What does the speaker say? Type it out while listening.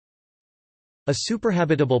A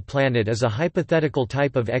superhabitable planet is a hypothetical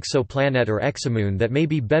type of exoplanet or exomoon that may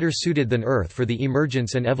be better suited than Earth for the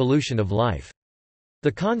emergence and evolution of life.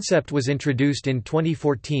 The concept was introduced in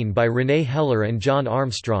 2014 by René Heller and John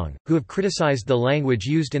Armstrong, who have criticized the language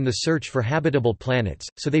used in the search for habitable planets,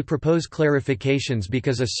 so they propose clarifications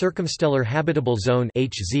because a circumstellar habitable zone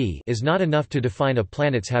 (HZ) is not enough to define a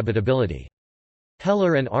planet's habitability.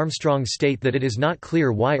 Heller and Armstrong state that it is not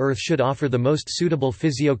clear why Earth should offer the most suitable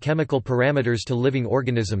physiochemical parameters to living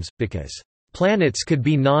organisms, because planets could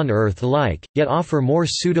be non-Earth-like, yet offer more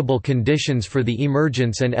suitable conditions for the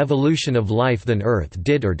emergence and evolution of life than Earth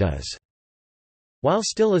did or does. While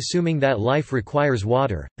still assuming that life requires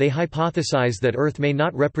water, they hypothesize that Earth may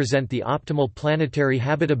not represent the optimal planetary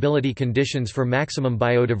habitability conditions for maximum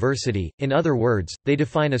biodiversity. In other words, they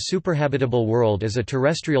define a superhabitable world as a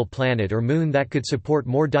terrestrial planet or moon that could support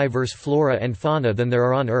more diverse flora and fauna than there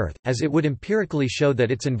are on Earth, as it would empirically show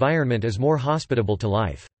that its environment is more hospitable to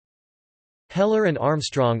life. Heller and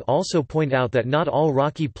Armstrong also point out that not all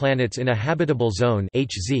rocky planets in a habitable zone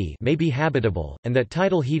 (HZ) may be habitable, and that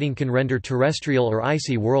tidal heating can render terrestrial or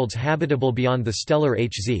icy worlds habitable beyond the stellar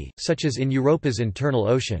HZ, such as in Europa's internal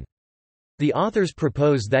ocean. The authors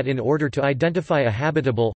propose that in order to identify a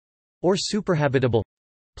habitable—or superhabitable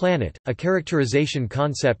planet, a characterization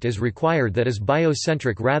concept is required that is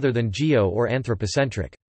biocentric rather than geo- or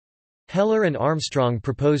anthropocentric. Heller and Armstrong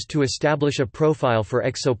proposed to establish a profile for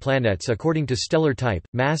exoplanets according to stellar type,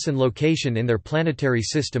 mass and location in their planetary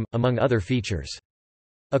system, among other features.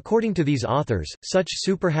 According to these authors, such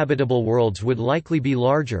superhabitable worlds would likely be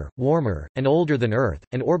larger, warmer, and older than Earth,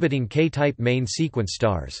 and orbiting K-type main sequence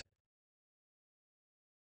stars.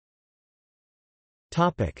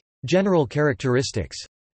 General characteristics.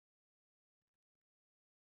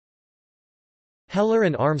 Heller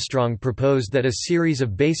and Armstrong proposed that a series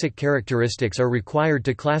of basic characteristics are required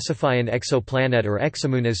to classify an exoplanet or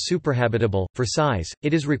exomoon as superhabitable. For size,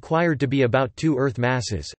 it is required to be about 2 Earth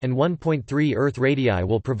masses, and 1.3 Earth radii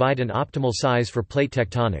will provide an optimal size for plate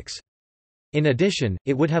tectonics. In addition,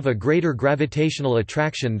 it would have a greater gravitational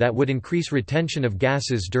attraction that would increase retention of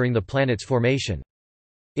gases during the planet's formation.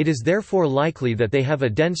 It is therefore likely that they have a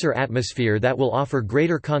denser atmosphere that will offer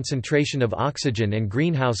greater concentration of oxygen and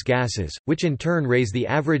greenhouse gases, which in turn raise the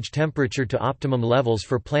average temperature to optimum levels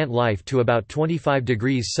for plant life to about 25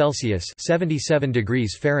 degrees Celsius (77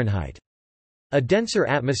 degrees Fahrenheit). A denser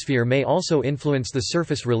atmosphere may also influence the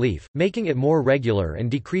surface relief, making it more regular and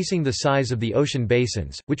decreasing the size of the ocean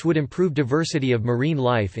basins, which would improve diversity of marine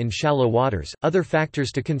life in shallow waters. Other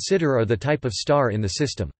factors to consider are the type of star in the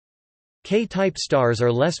system. K-type stars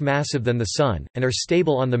are less massive than the Sun, and are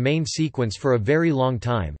stable on the main sequence for a very long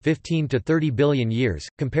time, 15 to 30 billion years,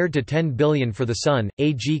 compared to 10 billion for the Sun,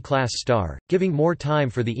 a G-class star, giving more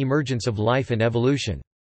time for the emergence of life and evolution.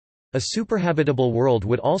 A superhabitable world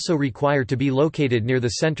would also require to be located near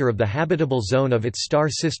the center of the habitable zone of its star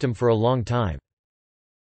system for a long time.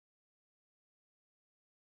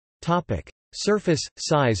 Surface,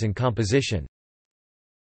 size and composition.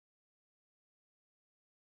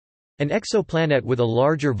 An exoplanet with a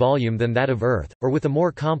larger volume than that of Earth, or with a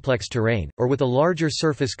more complex terrain, or with a larger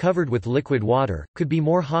surface covered with liquid water, could be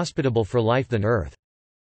more hospitable for life than Earth.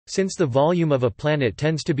 Since the volume of a planet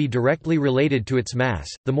tends to be directly related to its mass,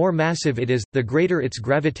 the more massive it is, the greater its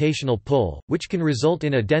gravitational pull, which can result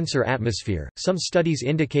in a denser atmosphere. Some studies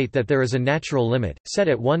indicate that there is a natural limit, set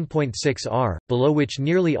at 1.6 R, below which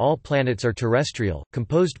nearly all planets are terrestrial,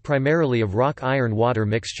 composed primarily of rock-iron-water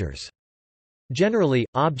mixtures. Generally,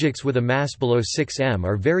 objects with a mass below 6 m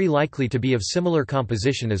are very likely to be of similar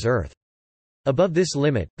composition as Earth. Above this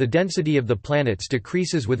limit, the density of the planets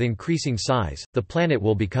decreases with increasing size, the planet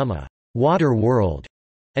will become a water world,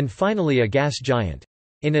 and finally a gas giant.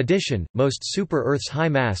 In addition, most super-Earths' high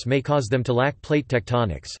mass may cause them to lack plate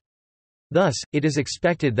tectonics. Thus, it is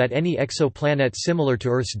expected that any exoplanet similar to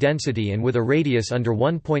Earth's density and with a radius under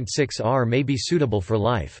 1.6 R may be suitable for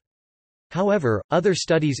life. However, other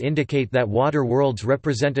studies indicate that water worlds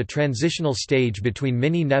represent a transitional stage between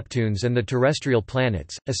mini-Neptunes and the terrestrial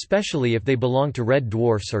planets, especially if they belong to red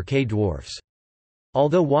dwarfs or K-dwarfs.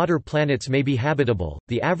 Although water planets may be habitable,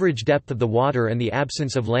 the average depth of the water and the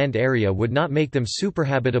absence of land area would not make them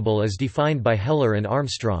superhabitable as defined by Heller and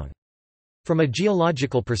Armstrong. From a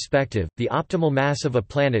geological perspective, the optimal mass of a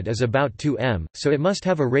planet is about 2 m, so it must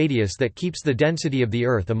have a radius that keeps the density of the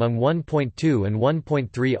Earth among 1.2 and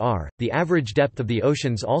 1.3 R. The average depth of the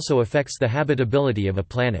oceans also affects the habitability of a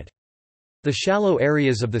planet. The shallow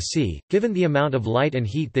areas of the sea, given the amount of light and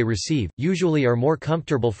heat they receive, usually are more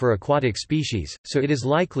comfortable for aquatic species, so it is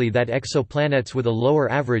likely that exoplanets with a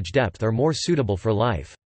lower average depth are more suitable for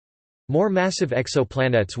life. More massive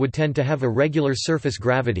exoplanets would tend to have a regular surface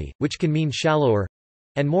gravity, which can mean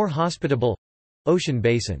shallower—and more hospitable—ocean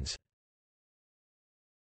basins.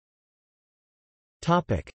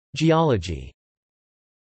 Geology.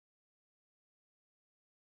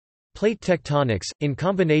 Plate tectonics, in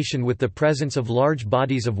combination with the presence of large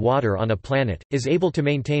bodies of water on a planet, is able to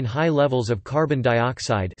maintain high levels of carbon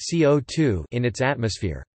dioxide (CO2) in its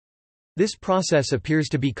atmosphere. This process appears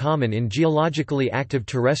to be common in geologically active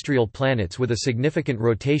terrestrial planets with a significant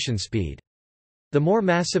rotation speed. The more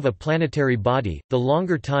massive a planetary body, the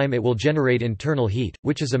longer time it will generate internal heat,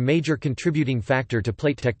 which is a major contributing factor to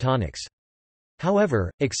plate tectonics.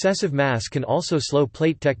 However, excessive mass can also slow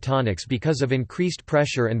plate tectonics because of increased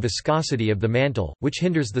pressure and viscosity of the mantle, which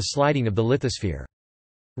hinders the sliding of the lithosphere.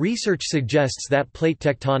 Research suggests that plate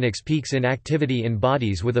tectonics peaks in activity in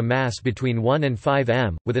bodies with a mass between 1 and 5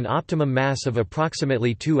 m, with an optimum mass of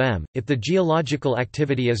approximately 2 m. If the geological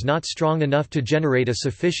activity is not strong enough to generate a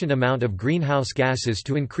sufficient amount of greenhouse gases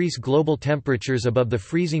to increase global temperatures above the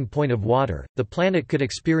freezing point of water, the planet could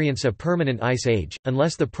experience a permanent ice age,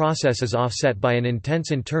 unless the process is offset by an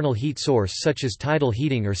intense internal heat source such as tidal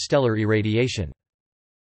heating or stellar irradiation.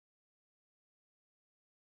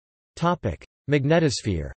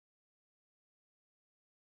 Magnetosphere.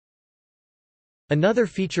 Another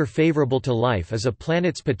feature favorable to life is a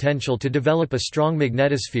planet's potential to develop a strong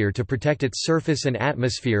magnetosphere to protect its surface and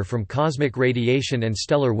atmosphere from cosmic radiation and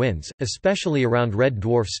stellar winds, especially around red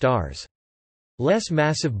dwarf stars. Less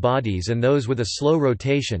massive bodies and those with a slow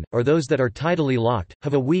rotation, or those that are tidally locked,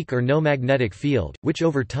 have a weak or no magnetic field, which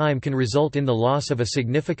over time can result in the loss of a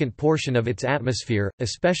significant portion of its atmosphere,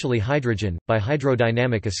 especially hydrogen, by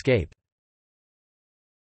hydrodynamic escape.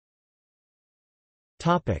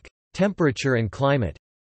 Temperature and climate.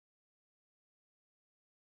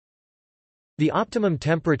 The optimum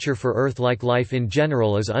temperature for Earth-like life in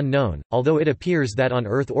general is unknown, although it appears that on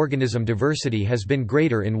Earth organism diversity has been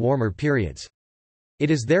greater in warmer periods. It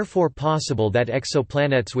is therefore possible that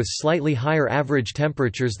exoplanets with slightly higher average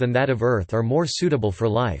temperatures than that of Earth are more suitable for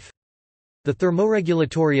life. The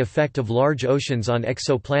thermoregulatory effect of large oceans on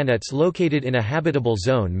exoplanets located in a habitable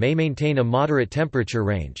zone may maintain a moderate temperature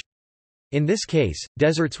range. In this case,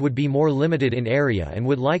 deserts would be more limited in area and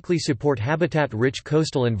would likely support habitat-rich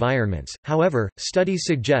coastal environments. However, studies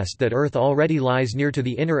suggest that Earth already lies near to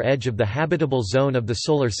the inner edge of the habitable zone of the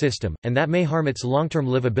Solar System, and that may harm its long-term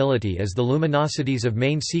livability as the luminosities of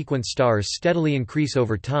main sequence stars steadily increase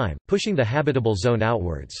over time, pushing the habitable zone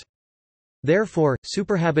outwards. Therefore,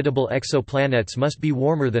 superhabitable exoplanets must be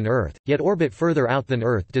warmer than Earth, yet orbit further out than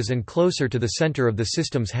Earth does and closer to the center of the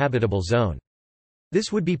system's habitable zone. This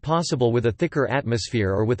would be possible with a thicker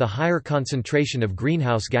atmosphere or with a higher concentration of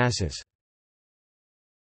greenhouse gases.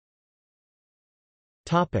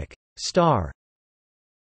 Star.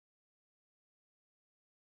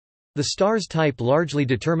 The star's type largely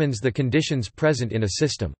determines the conditions present in a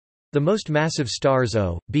system. The most massive stars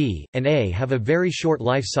O, B, and A have a very short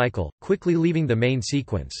life cycle, quickly leaving the main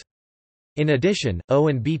sequence. In addition, O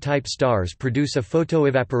and B-type stars produce a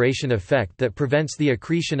photoevaporation effect that prevents the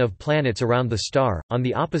accretion of planets around the star. On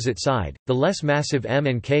the opposite side, the less massive M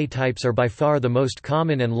and K types are by far the most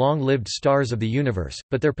common and long-lived stars of the universe,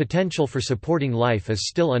 but their potential for supporting life is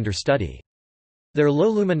still under study. Their low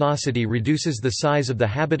luminosity reduces the size of the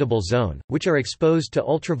habitable zone, which are exposed to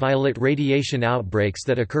ultraviolet radiation outbreaks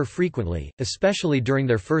that occur frequently, especially during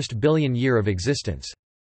their first billion year of existence.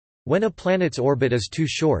 When a planet's orbit is too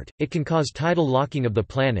short, it can cause tidal locking of the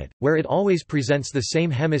planet, where it always presents the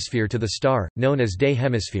same hemisphere to the star, known as day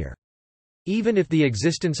hemisphere. Even if the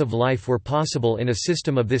existence of life were possible in a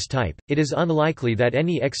system of this type, it is unlikely that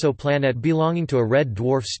any exoplanet belonging to a red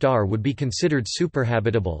dwarf star would be considered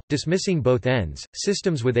superhabitable. Dismissing both ends,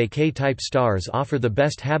 systems with a K-type stars offer the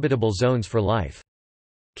best habitable zones for life.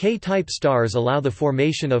 K-type stars allow the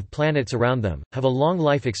formation of planets around them, have a long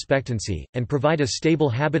life expectancy, and provide a stable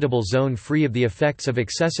habitable zone free of the effects of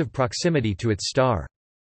excessive proximity to its star.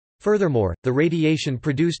 Furthermore, the radiation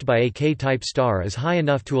produced by a K-type star is high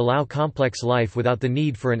enough to allow complex life without the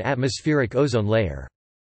need for an atmospheric ozone layer.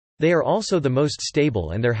 They are also the most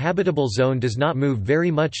stable and their habitable zone does not move very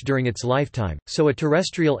much during its lifetime, so a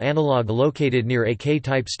terrestrial analog located near a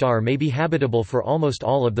K-type star may be habitable for almost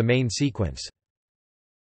all of the main sequence.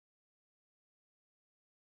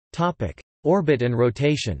 Orbit and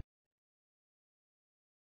rotation.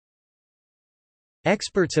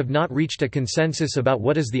 Experts have not reached a consensus about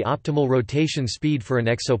what is the optimal rotation speed for an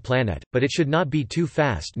exoplanet, but it should not be too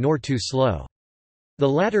fast nor too slow. The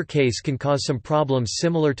latter case can cause some problems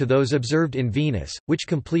similar to those observed in Venus, which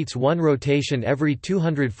completes one rotation every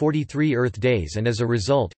 243 Earth days and as a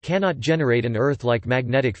result, cannot generate an Earth-like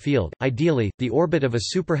magnetic field. Ideally, the orbit of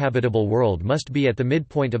a superhabitable world must be at the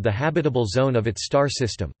midpoint of the habitable zone of its star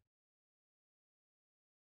system.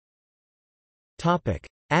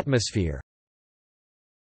 Atmosphere.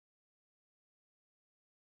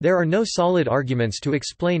 There are no solid arguments to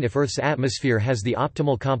explain if Earth's atmosphere has the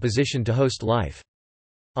optimal composition to host life.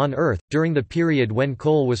 On Earth, during the period when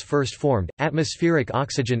coal was first formed, atmospheric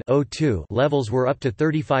oxygen O2 levels were up to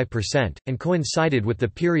 35%, and coincided with the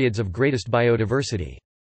periods of greatest biodiversity.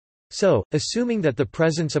 So, assuming that the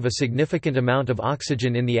presence of a significant amount of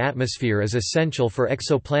oxygen in the atmosphere is essential for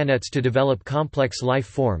exoplanets to develop complex life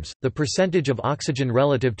forms, the percentage of oxygen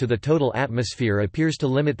relative to the total atmosphere appears to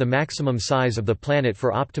limit the maximum size of the planet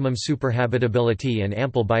for optimum superhabitability and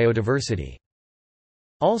ample biodiversity.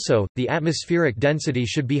 Also, the atmospheric density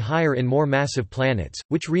should be higher in more massive planets,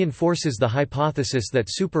 which reinforces the hypothesis that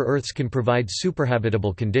super-Earths can provide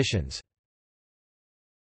superhabitable conditions.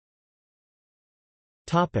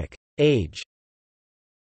 Age.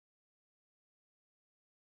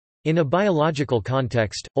 In a biological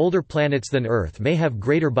context, older planets than Earth may have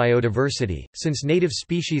greater biodiversity, since native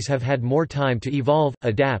species have had more time to evolve,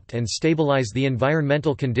 adapt and stabilize the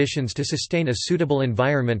environmental conditions to sustain a suitable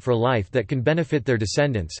environment for life that can benefit their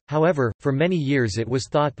descendants. However, for many years it was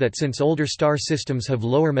thought that since older star systems have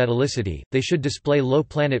lower metallicity, they should display low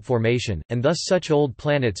planet formation, and thus such old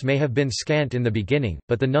planets may have been scant in the beginning,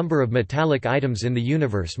 but the number of metallic items in the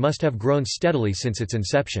universe must have grown steadily since its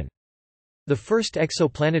inception. The first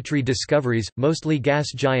exoplanetary discoveries, mostly gas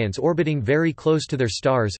giants orbiting very close to their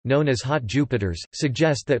stars, known as hot Jupiters,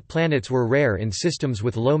 suggest that planets were rare in systems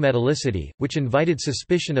with low metallicity, which invited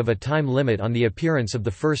suspicion of a time limit on the appearance of the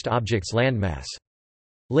first object's landmass.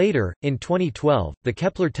 Later, in 2012, the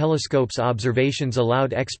Kepler telescope's observations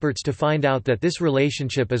allowed experts to find out that this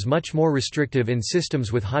relationship is much more restrictive in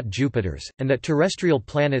systems with hot Jupiters, and that terrestrial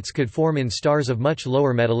planets could form in stars of much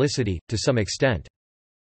lower metallicity, to some extent.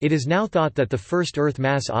 It is now thought that the first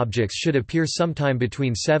Earth-mass objects should appear sometime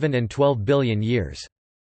between 7 and 12 billion years.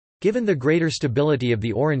 Given the greater stability of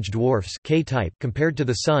the orange dwarfs K-type compared to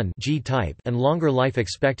the Sun G-type and longer life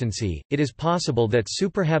expectancy, it is possible that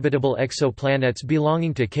superhabitable exoplanets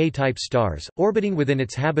belonging to K-type stars, orbiting within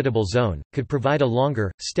its habitable zone, could provide a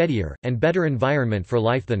longer, steadier, and better environment for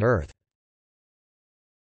life than Earth.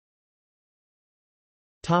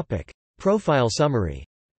 Profile summary.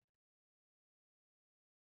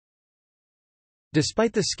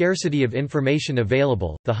 Despite the scarcity of information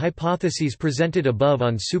available, the hypotheses presented above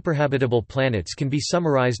on superhabitable planets can be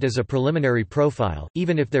summarized as a preliminary profile,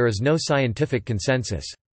 even if there is no scientific consensus.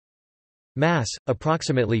 Mass,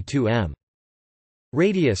 approximately 2 m.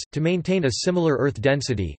 Radius, to maintain a similar Earth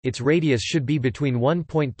density, its radius should be between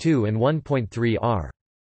 1.2 and 1.3 r.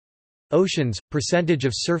 Oceans, percentage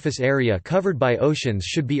of surface area covered by oceans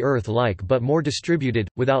should be Earth-like but more distributed,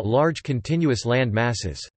 without large continuous land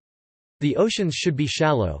masses. The oceans should be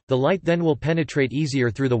shallow, the light then will penetrate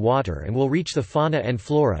easier through the water and will reach the fauna and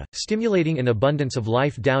flora, stimulating an abundance of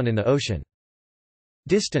life down in the ocean.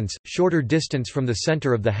 Distance, shorter distance from the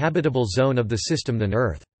center of the habitable zone of the system than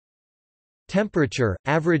Earth. Temperature,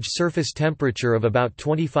 average surface temperature of about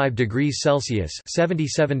 25 degrees Celsius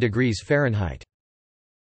 (77 degrees Fahrenheit).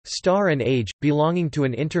 Star and age, belonging to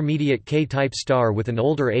an intermediate K-type star with an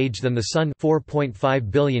older age than the Sun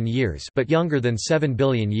 4.5 billion years but younger than 7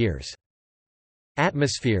 billion years.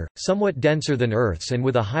 Atmosphere, somewhat denser than Earth's and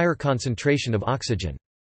with a higher concentration of oxygen.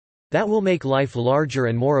 That will make life larger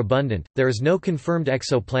and more abundant. There is no confirmed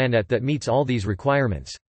exoplanet that meets all these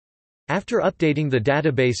requirements. After updating the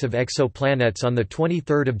database of exoplanets on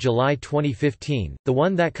 23 July 2015, the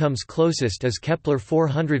one that comes closest is Kepler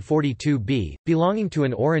 442b, belonging to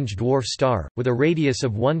an orange dwarf star, with a radius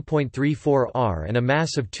of 1.34 r and a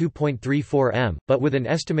mass of 2.34 m, but with an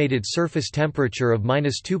estimated surface temperature of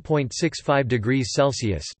 -2.65 degrees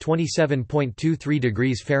Celsius (27.23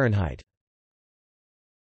 degrees Fahrenheit).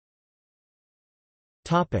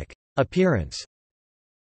 Appearance.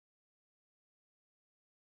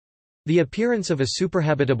 The appearance of a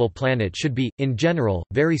superhabitable planet should be, in general,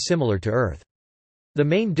 very similar to Earth. The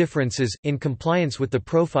main differences, in compliance with the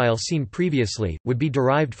profile seen previously, would be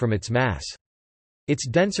derived from its mass. Its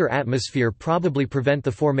denser atmosphere probably prevent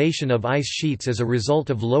the formation of ice sheets as a result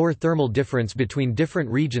of lower thermal difference between different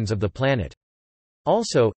regions of the planet.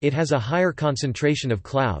 Also, it has a higher concentration of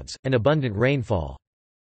clouds, and abundant rainfall.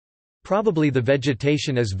 Probably the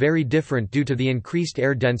vegetation is very different due to the increased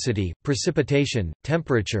air density, precipitation,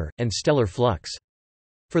 temperature, and stellar flux.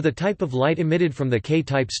 For the type of light emitted from the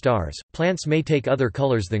K-type stars, plants may take other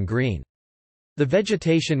colors than green. The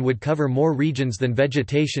vegetation would cover more regions than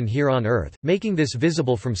vegetation here on Earth, making this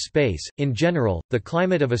visible from space. In general, the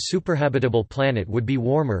climate of a superhabitable planet would be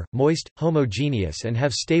warmer, moist, homogeneous, and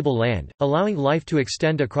have stable land, allowing life to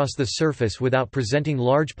extend across the surface without presenting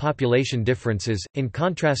large population differences, in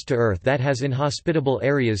contrast to Earth that has inhospitable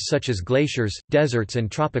areas such as glaciers, deserts, and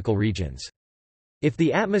tropical regions. If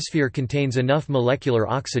the atmosphere contains enough molecular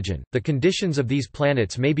oxygen, the conditions of these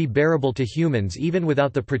planets may be bearable to humans even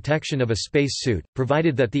without the protection of a space suit,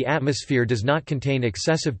 provided that the atmosphere does not contain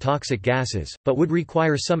excessive toxic gases, but would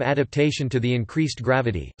require some adaptation to the increased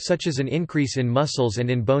gravity, such as an increase in muscles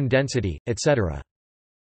and in bone density, etc.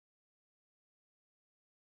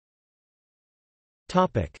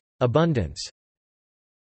 Abundance.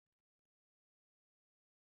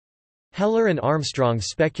 Heller and Armstrong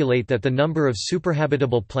speculate that the number of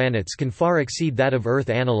superhabitable planets can far exceed that of Earth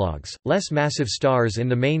analogues. Less massive stars in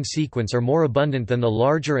the main sequence are more abundant than the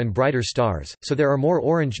larger and brighter stars, so there are more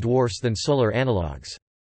orange dwarfs than solar analogues.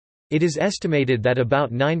 It is estimated that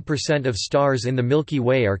about 9% of stars in the Milky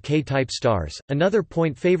Way are K-type stars. Another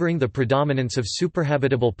point favoring the predominance of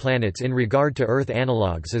superhabitable planets in regard to Earth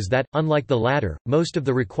analogues is that, unlike the latter, most of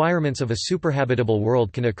the requirements of a superhabitable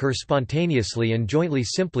world can occur spontaneously and jointly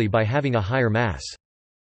simply by having a higher mass.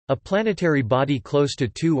 A planetary body close to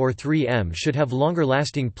 2 or 3 m should have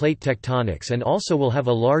longer-lasting plate tectonics and also will have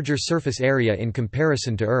a larger surface area in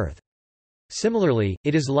comparison to Earth. Similarly,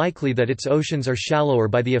 it is likely that its oceans are shallower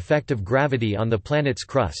by the effect of gravity on the planet's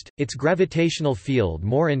crust, its gravitational field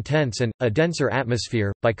more intense and, a denser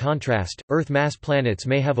atmosphere. By contrast, Earth-mass planets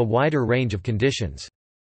may have a wider range of conditions.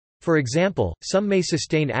 For example, some may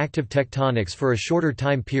sustain active tectonics for a shorter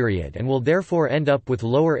time period and will therefore end up with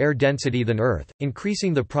lower air density than Earth,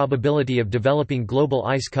 increasing the probability of developing global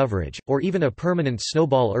ice coverage, or even a permanent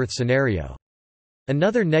snowball Earth scenario.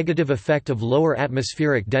 Another negative effect of lower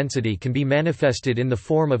atmospheric density can be manifested in the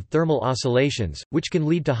form of thermal oscillations, which can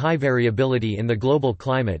lead to high variability in the global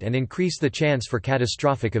climate and increase the chance for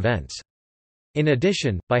catastrophic events. In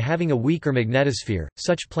addition, by having a weaker magnetosphere,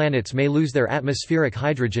 such planets may lose their atmospheric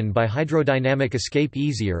hydrogen by hydrodynamic escape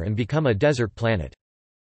easier and become a desert planet.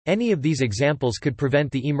 Any of these examples could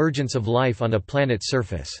prevent the emergence of life on a planet's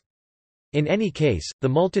surface. In any case, the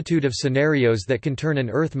multitude of scenarios that can turn an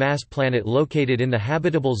Earth-mass planet located in the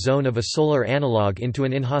habitable zone of a solar analogue into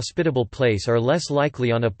an inhospitable place are less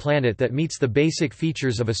likely on a planet that meets the basic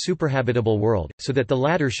features of a superhabitable world, so that the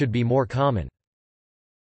latter should be more common.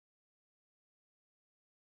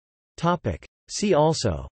 See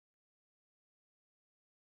also: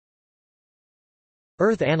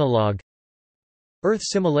 Earth analogue, Earth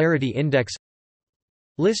Similarity Index,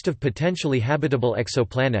 List of potentially habitable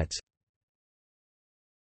exoplanets.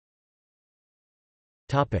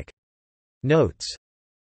 Notes.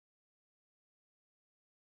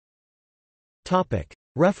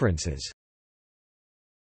 References.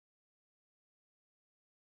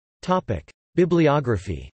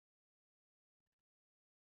 Bibliography.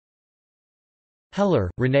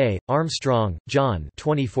 Heller, René, Armstrong, John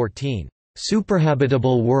 2014.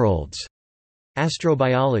 Superhabitable Worlds.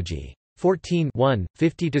 Astrobiology. 14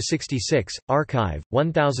 50–66, Archive,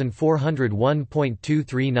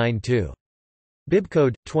 1401.2392.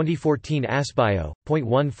 Bibcode 2014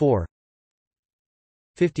 ASBIO.14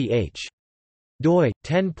 50h. doi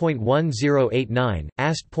 10.1089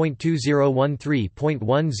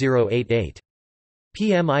 ast.2013.1088.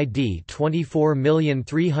 PMID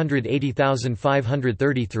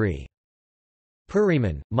 24380533.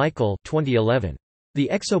 Perryman, Michael 2011. The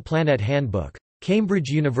Exoplanet Handbook. Cambridge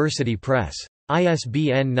University Press.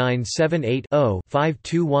 ISBN 978 0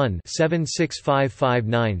 521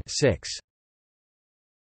 76559 6.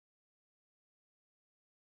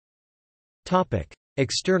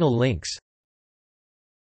 External links.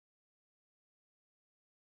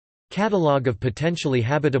 Catalogue of potentially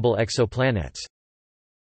habitable exoplanets.